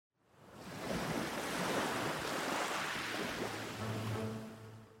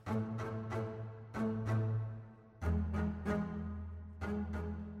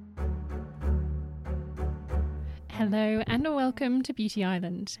Hello and welcome to Beauty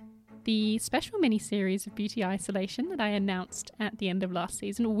Island, the special mini-series of beauty isolation that I announced at the end of last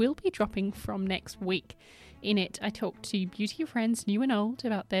season will be dropping from next week. In it, I talk to beauty friends new and old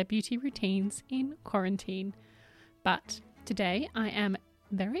about their beauty routines in quarantine. But today I am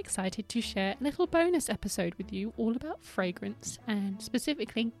very excited to share a little bonus episode with you all about fragrance and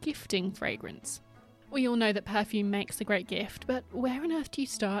specifically gifting fragrance. We all know that perfume makes a great gift, but where on earth do you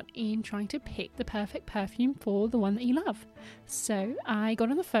start in trying to pick the perfect perfume for the one that you love? So I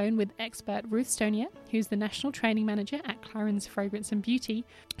got on the phone with expert Ruth Stonier, who's the National Training Manager at Clarins Fragrance and Beauty,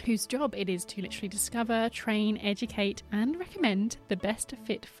 whose job it is to literally discover, train, educate and recommend the best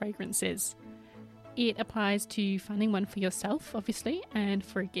fit fragrances. It applies to finding one for yourself, obviously, and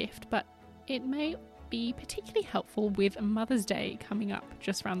for a gift, but it may be particularly helpful with Mother's Day coming up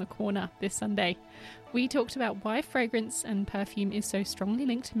just around the corner this Sunday. We talked about why fragrance and perfume is so strongly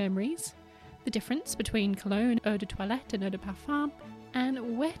linked to memories, the difference between cologne, eau de toilette and eau de parfum,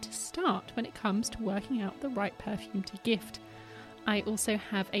 and where to start when it comes to working out the right perfume to gift. I also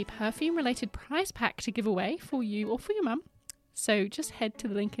have a perfume related prize pack to give away for you or for your mum. So just head to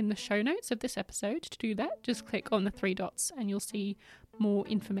the link in the show notes of this episode to do that. Just click on the three dots and you'll see more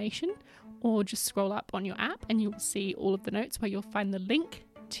information, or just scroll up on your app and you'll see all of the notes where you'll find the link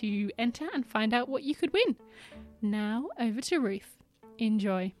to enter and find out what you could win. Now over to Ruth.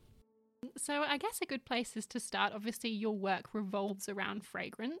 Enjoy. So I guess a good place is to start. Obviously your work revolves around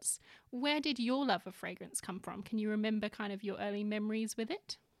fragrance. Where did your love of fragrance come from? Can you remember kind of your early memories with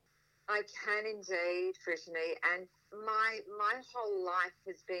it? I can indeed, Brittany, and my whole life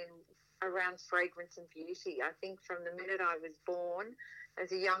has been around fragrance and beauty. I think from the minute I was born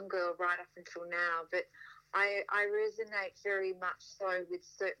as a young girl right up until now, but I resonate very much so with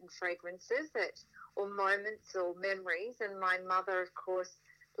certain fragrances or moments or memories. And my mother, of course,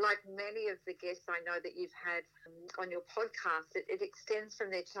 like many of the guests I know that you've had on your podcast, it extends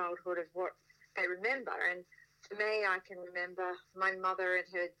from their childhood of what they remember. And for me, I can remember my mother and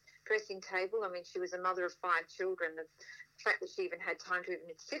her dressing table. I mean, she was a mother of 5 children. The fact that she even had time to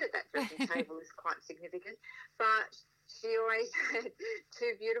even sit at that dressing table is quite significant. But she always had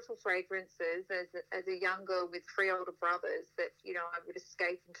 2 beautiful fragrances as a young girl with 3 older brothers that, you know, I would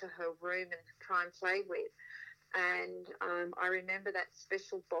escape into her room and try and play with. And I remember that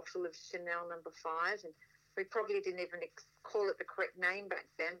special bottle of Chanel No. 5, and we probably didn't even call it the correct name back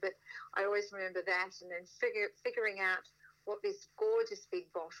then, but I always remember that, and then figuring out what this gorgeous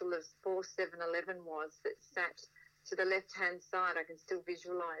big bottle of 4711 was that sat to the left-hand side. I can still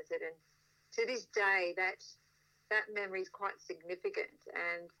visualise it, and to this day that memory is quite significant.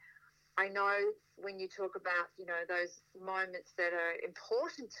 And I know when you talk about, you know, those moments that are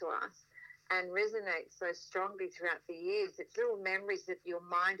important to us and resonate so strongly throughout the years, it's little memories that your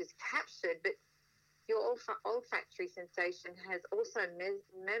mind has captured, but your olfactory sensation has also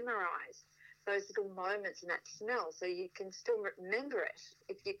memorized those little moments and that smell, so you can still remember it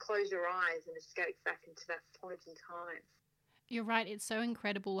if you close your eyes and escape back into that point in time. You're right, it's so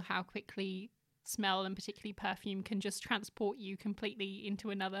incredible how quickly smell and particularly perfume can just transport you completely into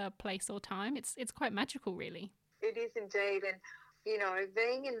another place or time. It's quite magical, really. It is indeed. And you know,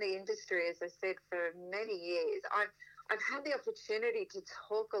 being in the industry, as I said, for many years, I've had the opportunity to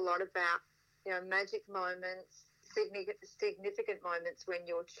talk a lot about, you know, magic moments, significant moments when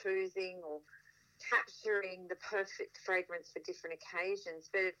you're choosing or capturing the perfect fragrance for different occasions.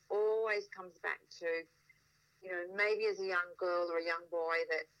 But it always comes back to, you know, maybe as a young girl or a young boy,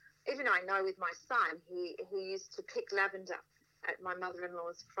 that even I know with my son, he used to pick lavender at my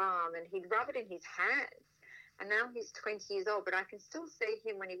mother-in-law's farm and he'd rub it in his hands. And now he's 20 years old, but I can still see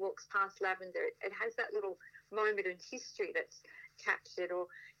him when he walks past lavender. It has that little moment in history that's captured. Or,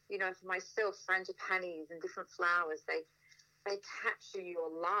 you know, for myself, frangipanis and different flowers, they capture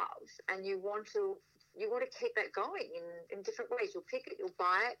your love, and you want to keep that going in different ways. You'll pick it, you'll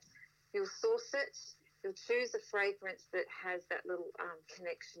buy it, you'll source it, you'll choose a fragrance that has that little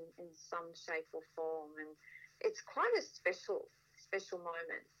connection in some shape or form, and it's quite a special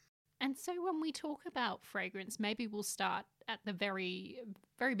moment. And so when we talk about fragrance, maybe we'll start at the very,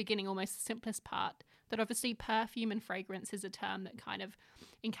 very beginning, almost the simplest part, that obviously perfume and fragrance is a term that kind of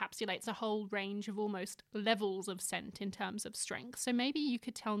encapsulates a whole range of almost levels of scent in terms of strength. So maybe you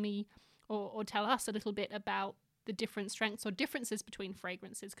could tell me or tell us a little bit about the different strengths or differences between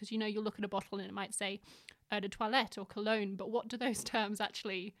fragrances, because, you know, you'll look at a bottle and it might say eau de toilette or cologne, but what do those terms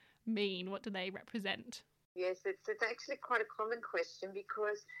actually mean? What do they represent? Yes, it's actually quite a common question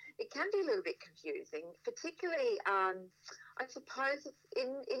because it can be a little bit confusing, particularly I suppose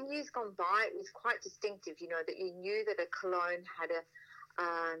in years gone by it was quite distinctive, you know, that you knew that a cologne had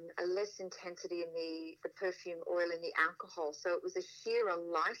a less intensity in the perfume oil and the alcohol. So it was a sheerer,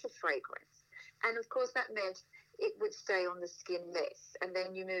 lighter fragrance. And of course that meant it would stay on the skin less. And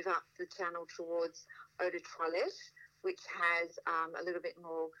then you move up the channel towards Eau de Toilette, which has a little bit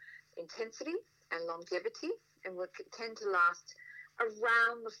more intensity and longevity and would tend to last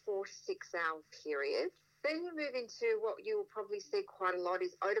around the 4 to 6 hour period. Then you move into what you'll probably see quite a lot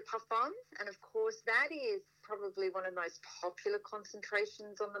is Eau de Parfum. And of course, that is probably one of the most popular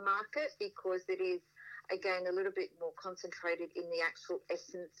concentrations on the market because it is, again, a little bit more concentrated in the actual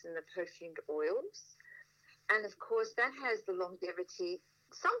essence and the perfumed oils. And of course, that has the longevity,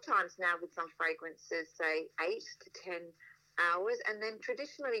 sometimes now with some fragrances, say 8 to 10 hours. And then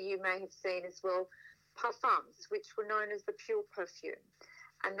traditionally, you may have seen as well parfums, which were known as the pure perfume.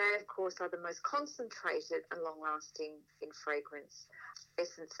 And they, of course, are the most concentrated and long-lasting in fragrance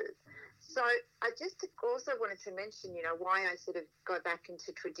essences. So I just also wanted to mention, why I sort of go back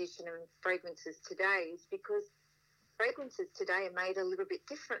into tradition and fragrances today is because fragrances today are made a little bit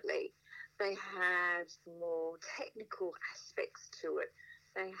differently. They have more technical aspects to it.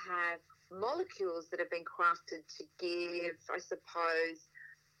 They have molecules that have been crafted to give, I suppose,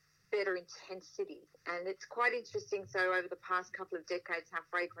 better intensity. And it's quite interesting. So over the past couple of decades, how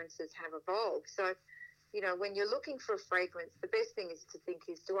fragrances have evolved. So, when you're looking for a fragrance, the best thing is to think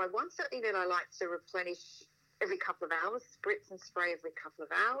is, do I want something that I like to replenish every couple of hours, spritz and spray every couple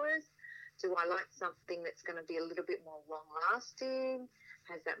of hours? Do I like something that's going to be a little bit more long lasting,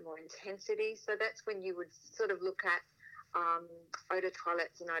 has that more intensity? So that's when you would sort of look at Eau de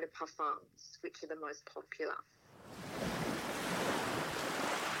Toilettes and Eau de Parfums, which are the most popular.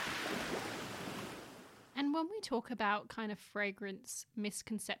 And when we talk about kind of fragrance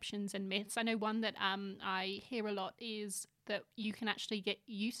misconceptions and myths, I know one that I hear a lot is that you can actually get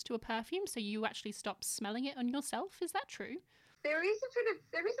used to a perfume, so you actually stop smelling it on yourself. Is that true? There is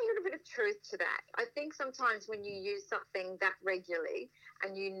a little bit of truth to that. I think sometimes when you use something that regularly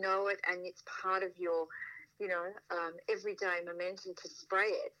and you know it and it's part of your, everyday momentum to spray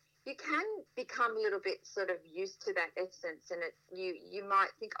it, you can become a little bit sort of used to that essence, and you might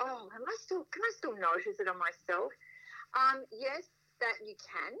think, oh, can I still notice it on myself? Yes, that you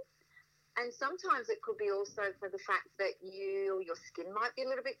can. And sometimes it could be also for the fact that your skin might be a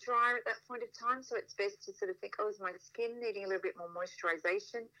little bit drier at that point of time. So it's best to sort of think, oh, is my skin needing a little bit more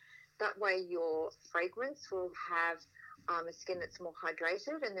moisturization? That way your fragrance will have a skin that's more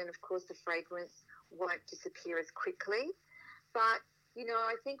hydrated. And then, of course, the fragrance won't disappear as quickly. But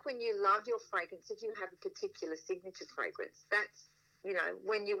I think when you love your fragrance, if you have a particular signature fragrance, that's,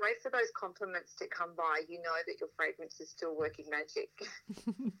 when you wait for those compliments to come by, you know that your fragrance is still working magic.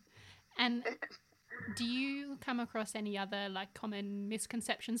 And do you come across any other common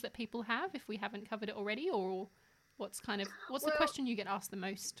misconceptions that people have if we haven't covered it already, or what's the question you get asked the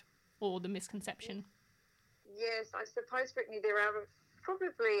most, or the misconception? Yes, I suppose, Brittany, there are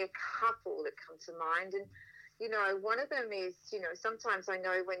probably a couple that come to mind. And one of them is, sometimes I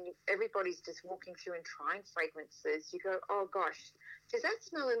know when everybody's just walking through and trying fragrances, you go, oh gosh, does that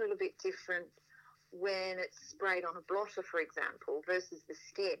smell a little bit different when it's sprayed on a blotter, for example, versus the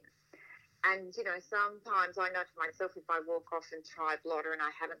skin? And, sometimes I know for myself, if I walk off and try a blotter and I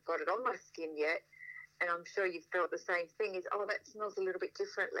haven't got it on my skin yet, and I'm sure you've felt the same thing, is, oh, that smells a little bit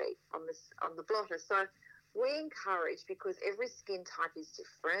differently on the blotter. So we encourage, because every skin type is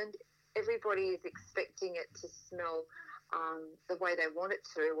different, everybody is expecting it to smell the way they want it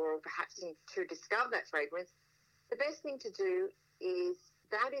to, or perhaps to discover that fragrance. The best thing to do is,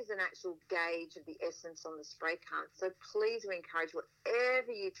 that is an actual gauge of the essence on the spray can. So please, we encourage, whatever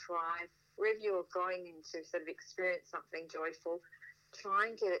you try, wherever you're going in to sort of experience something joyful,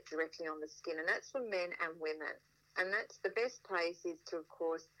 try and get it directly on the skin. And that's for men and women. And that's the best place is to, of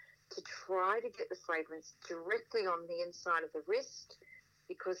course, to try to get the fragrance directly on the inside of the wrist,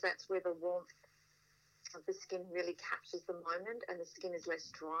 because that's where the warmth of the skin really captures the moment and the skin is less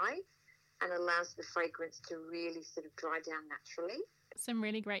dry and allows the fragrance to really sort of dry down naturally. Some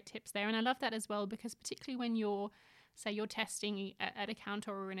really great tips there. And I love that as well, because particularly when you're testing at a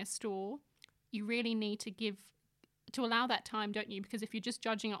counter or in a store, you really need to allow that time, don't you? Because if you're just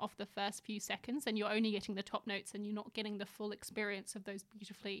judging it off the first few seconds, then you're only getting the top notes and you're not getting the full experience of those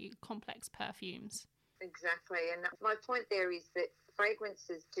beautifully complex perfumes. Exactly. And my point there is that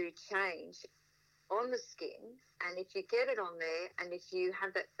fragrances do change on the skin, and if you get it on there and if you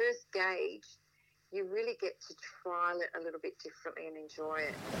have that first gauge, you really get to trial it a little bit differently and enjoy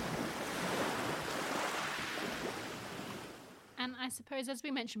it. And I suppose, as we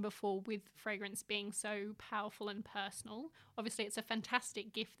mentioned before, with fragrance being so powerful and personal, obviously it's a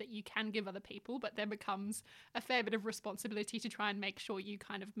fantastic gift that you can give other people, but there becomes a fair bit of responsibility to try and make sure you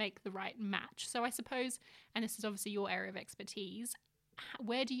kind of make the right match. So I suppose, and this is obviously your area of expertise,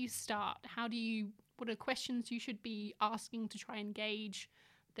 where do you start? What are questions you should be asking to try and gauge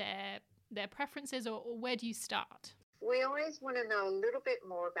their preferences, or where do you start? We always want to know a little bit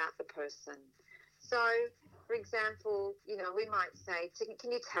more about the person. So, for example, we might say,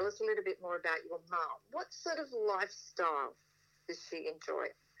 can you tell us a little bit more about your mum? What sort of lifestyle does she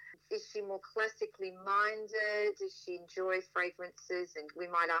enjoy? Is she more classically minded? Does she enjoy fragrances? And we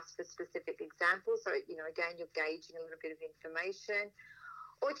might ask for specific examples. So, again, you're gauging a little bit of information.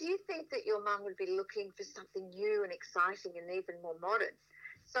 Or do you think that your mum would be looking for something new and exciting and even more modern?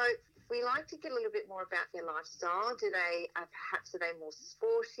 So we like to get a little bit more about their lifestyle. Perhaps are they more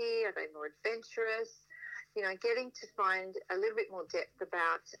sporty? Are they more adventurous? Getting to find a little bit more depth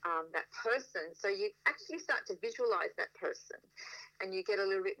about that person. So you actually start to visualize that person and you get a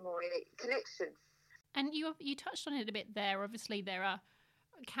little bit more connection. And you touched on it a bit there. Obviously, there are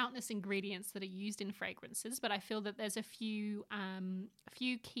countless ingredients that are used in fragrances, but I feel that there's a few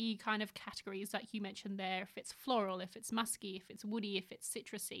key kind of categories, like you mentioned there. If it's floral, if it's musky, if it's woody, if it's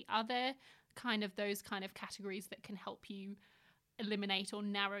citrusy, are there kind of those kind of categories that can help you eliminate or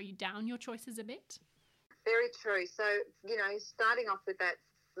narrow you down your choices a bit? Very true. So, starting off with that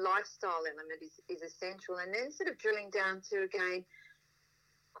lifestyle element is essential, and then sort of drilling down to, again,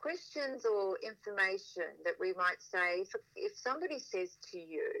 questions or information that we might say. If somebody says to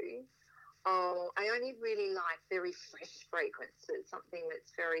you, oh, I only really like very fresh fragrances, something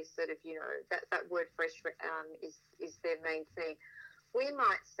that's very sort of, that word fresh is their main thing. We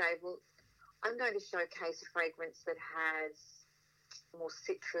might say, well, I'm going to showcase a fragrance that has more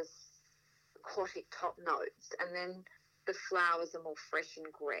citrus, aquatic top notes, and then the flowers are more fresh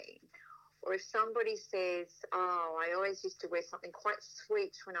and green. Or if somebody says, oh, I always used to wear something quite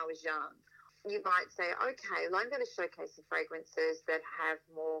sweet when I was young, you might say, okay, well, I'm going to showcase some fragrances that have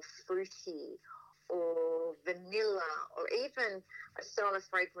more fruity or vanilla, or even a style of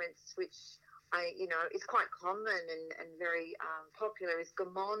fragrance which is quite common and very popular is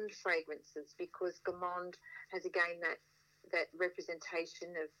gourmand fragrances, because gourmand has, again, that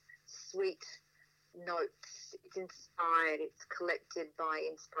representation of sweet notes. It's inspired, it's collected by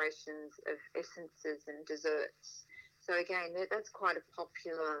inspirations of essences and desserts. So again, that's quite a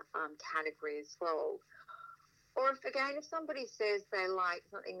popular category as well. Or if somebody says they like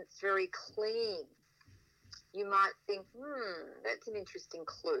something that's very clean, you might think, that's an interesting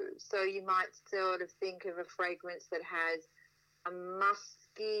clue. So you might sort of think of a fragrance that has a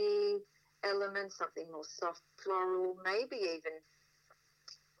musky element, something more soft floral, maybe even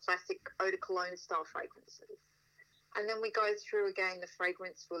classic eau de cologne style fragrances. And then we go through again the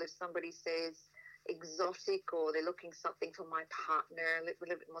fragrance wheel. If somebody says exotic, or they're looking something for my partner a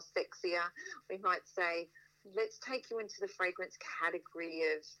little bit more sexier, we might say, let's take you into the fragrance category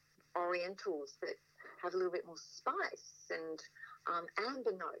of orientals that have a little bit more spice and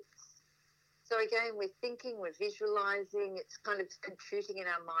amber notes. So again, we're thinking, we're visualizing, it's kind of computing in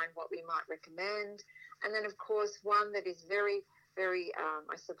our mind what we might recommend. And then, of course, one that is very, very,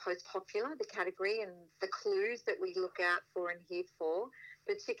 I suppose, popular, the category and the clues that we look out for and hear for,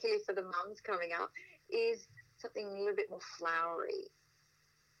 particularly for the mums coming up, is something a little bit more flowery.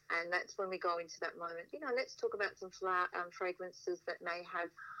 And that's when we go into that moment. Let's talk about some fragrances that may have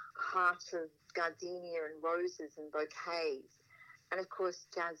heart of gardenia and roses and bouquets. And, of course,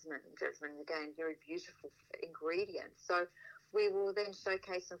 jasmine. Jasmine, again, very beautiful ingredient. So we will then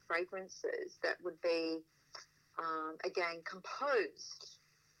showcase some fragrances that would be again, composed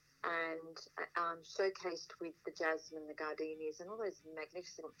and showcased with the jasmine, the gardenias, and all those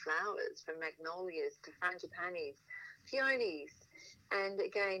magnificent flowers, from magnolias to frangipanis, peonies. And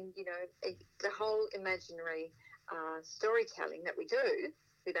again, the whole imaginary storytelling that we do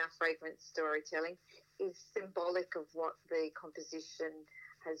with our fragrance storytelling is symbolic of what the composition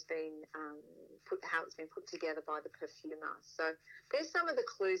has been how it's been put together by the perfumer. So there's some of the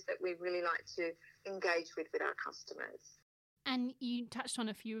clues that we really like to engage with our customers. And you touched on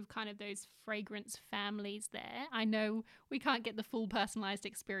a few of kind of those fragrance families there. I know we can't get the full personalized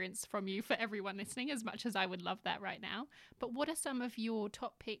experience from you for everyone listening, as much as I would love that right now. But what are some of your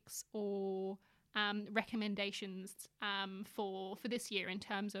top picks or recommendations for this year in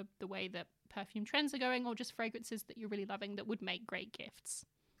terms of the way that perfume trends are going, or just fragrances that you're really loving that would make great gifts?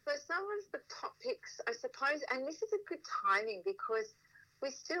 So some of the top picks, I suppose, and this is a good timing because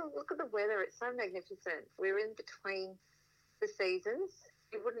we still look at the weather. It's so magnificent. We're in between the seasons.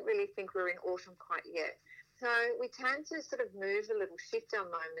 You wouldn't really think we're in autumn quite yet. So we tend to sort of move a little, shift our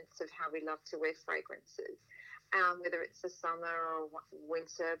moments of how we love to wear fragrances, whether it's the summer or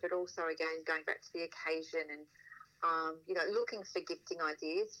winter, but also, again, going back to the occasion and, looking for gifting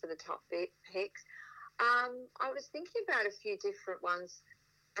ideas for the top picks. I was thinking about a few different ones,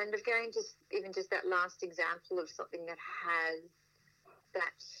 and again, just that last example of something that has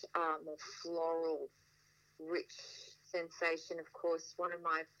that more floral, rich sensation. Of course, one of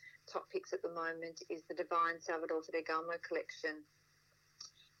my top picks at the moment is the Divine Salvador Ferragamo collection,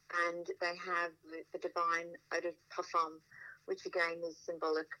 and they have the Divine Eau de Parfum, which again is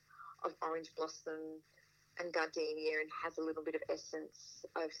symbolic of orange blossom and gardenia and has a little bit of essence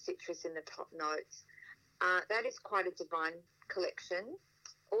of citrus in the top notes. That is quite a divine collection.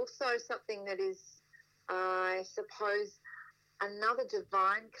 Also something that is, I suppose, another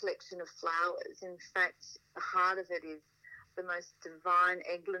divine collection of flowers. In fact, the heart of it is the most divine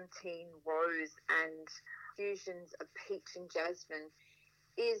eglantine rose and fusions of peach and jasmine,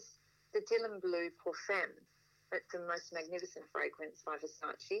 is the Dylan Blue Pour Femme. It's the most magnificent fragrance by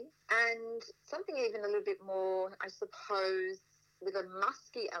Versace. And something even a little bit more, I suppose, with a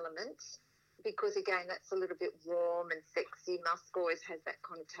musky element, because again, that's a little bit warm and sexy. Musk always has that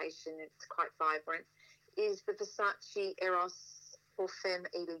connotation. It's quite vibrant. Is the Versace Eros Pour Femme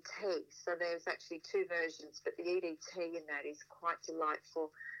EDT. So there's actually two versions, but the EDT in that is quite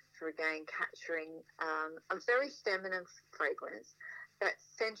delightful for, again, capturing a very feminine fragrance that's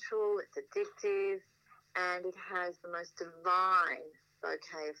sensual, it's addictive, and it has the most divine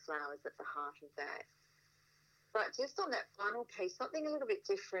bouquet of flowers at the heart of that. But just on that final piece, something a little bit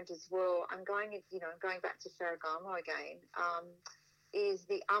different as well, I'm going back to Ferragamo again, is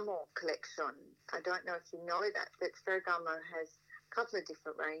the Amor collection. I don't know if you know that, but Ferragamo has a couple of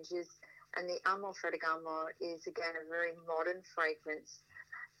different ranges, and the Amor Ferragamo is, again, a very modern fragrance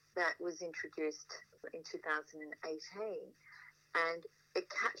that was introduced in 2018. And it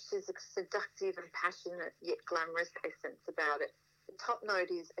captures a seductive and passionate yet glamorous essence about it. The top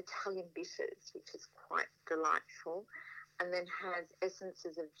note is Italian bitters, which is quite delightful, and then has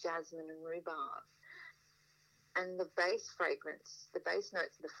essences of jasmine and rhubarb. And the base notes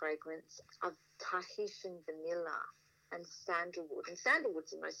of the fragrance are Tahitian vanilla and sandalwood. And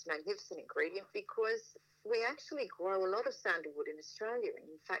sandalwood's the most magnificent ingredient because we actually grow a lot of sandalwood in Australia,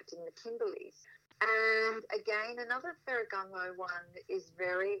 in fact, in the Kimberleys. And again, another Ferragamo one is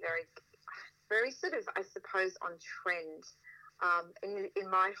very, very, very sort of, I suppose, on trend in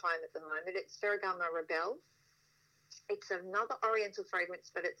my home at the moment. It's Ferragamo Rebelle. It's another oriental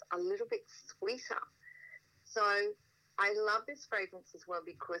fragrance, but it's a little bit sweeter. So I love this fragrance as well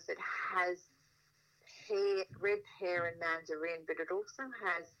because it has red pear and mandarin, but it also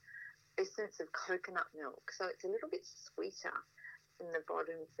has essence of coconut milk. So it's a little bit sweeter in the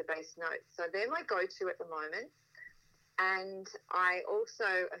bottom of the base notes. So they're my go-to at the moment. And I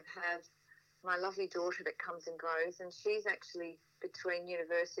also have my lovely daughter that comes and goes, and she's actually between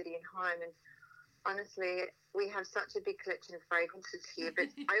university and home. And honestly, we have such a big collection of fragrances here,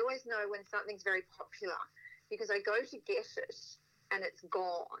 but I always know when something's very popular because I go to get it and it's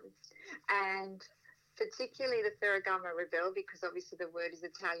gone. And particularly the Ferragamo Rebelle, because obviously the word is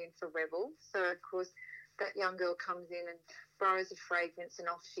Italian for rebel. So, of course, that young girl comes in and borrows a fragrance and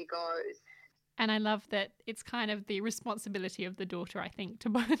off she goes. And I love that it's kind of the responsibility of the daughter, I think,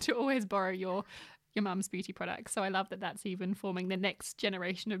 to always borrow your mum's beauty products. So I love that that's even forming the next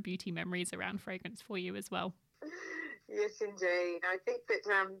generation of beauty memories around fragrance for you as well. Yes, indeed. I think that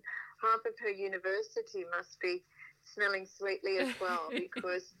half of her university must be smelling sweetly as well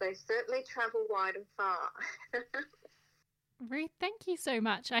because they certainly travel wide and far. Ruth, thank you so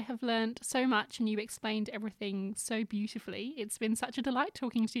much. I have learned so much and you explained everything so beautifully. It's been such a delight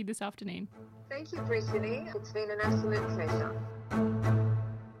talking to you this afternoon. Thank you, Brittany. It's been an absolute pleasure.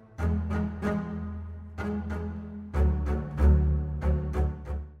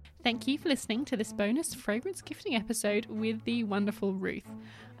 Thank you for listening to this bonus fragrance gifting episode with the wonderful Ruth.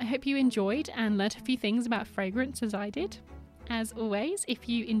 I hope you enjoyed and learnt a few things about fragrance as I did. As always, if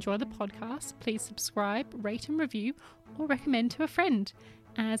you enjoy the podcast, please subscribe, rate and review, or recommend to a friend.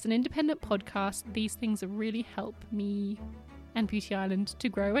 As an independent podcast, these things really help me and Beauty Island to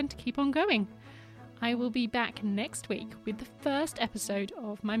grow and to keep on going. I will be back next week with the first episode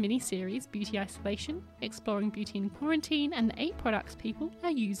of my mini-series, Beauty Isolation, exploring beauty in quarantine and the 8 products people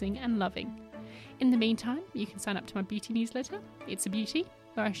are using and loving. In the meantime, you can sign up to my beauty newsletter, It's a Beauty,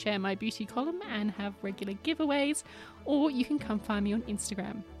 where I share my beauty column and have regular giveaways, or you can come find me on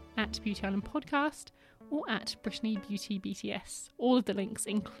Instagram at Beauty Island Podcast or at Brittany Beauty BTS. All of the links,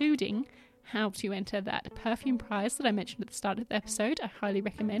 including how to enter that perfume prize that I mentioned at the start of the episode, I highly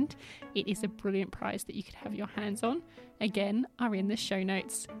recommend. It is a brilliant prize that you could have your hands on. Again, are in the show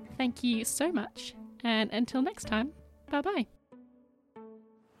notes. Thank you so much, and until next time, bye bye.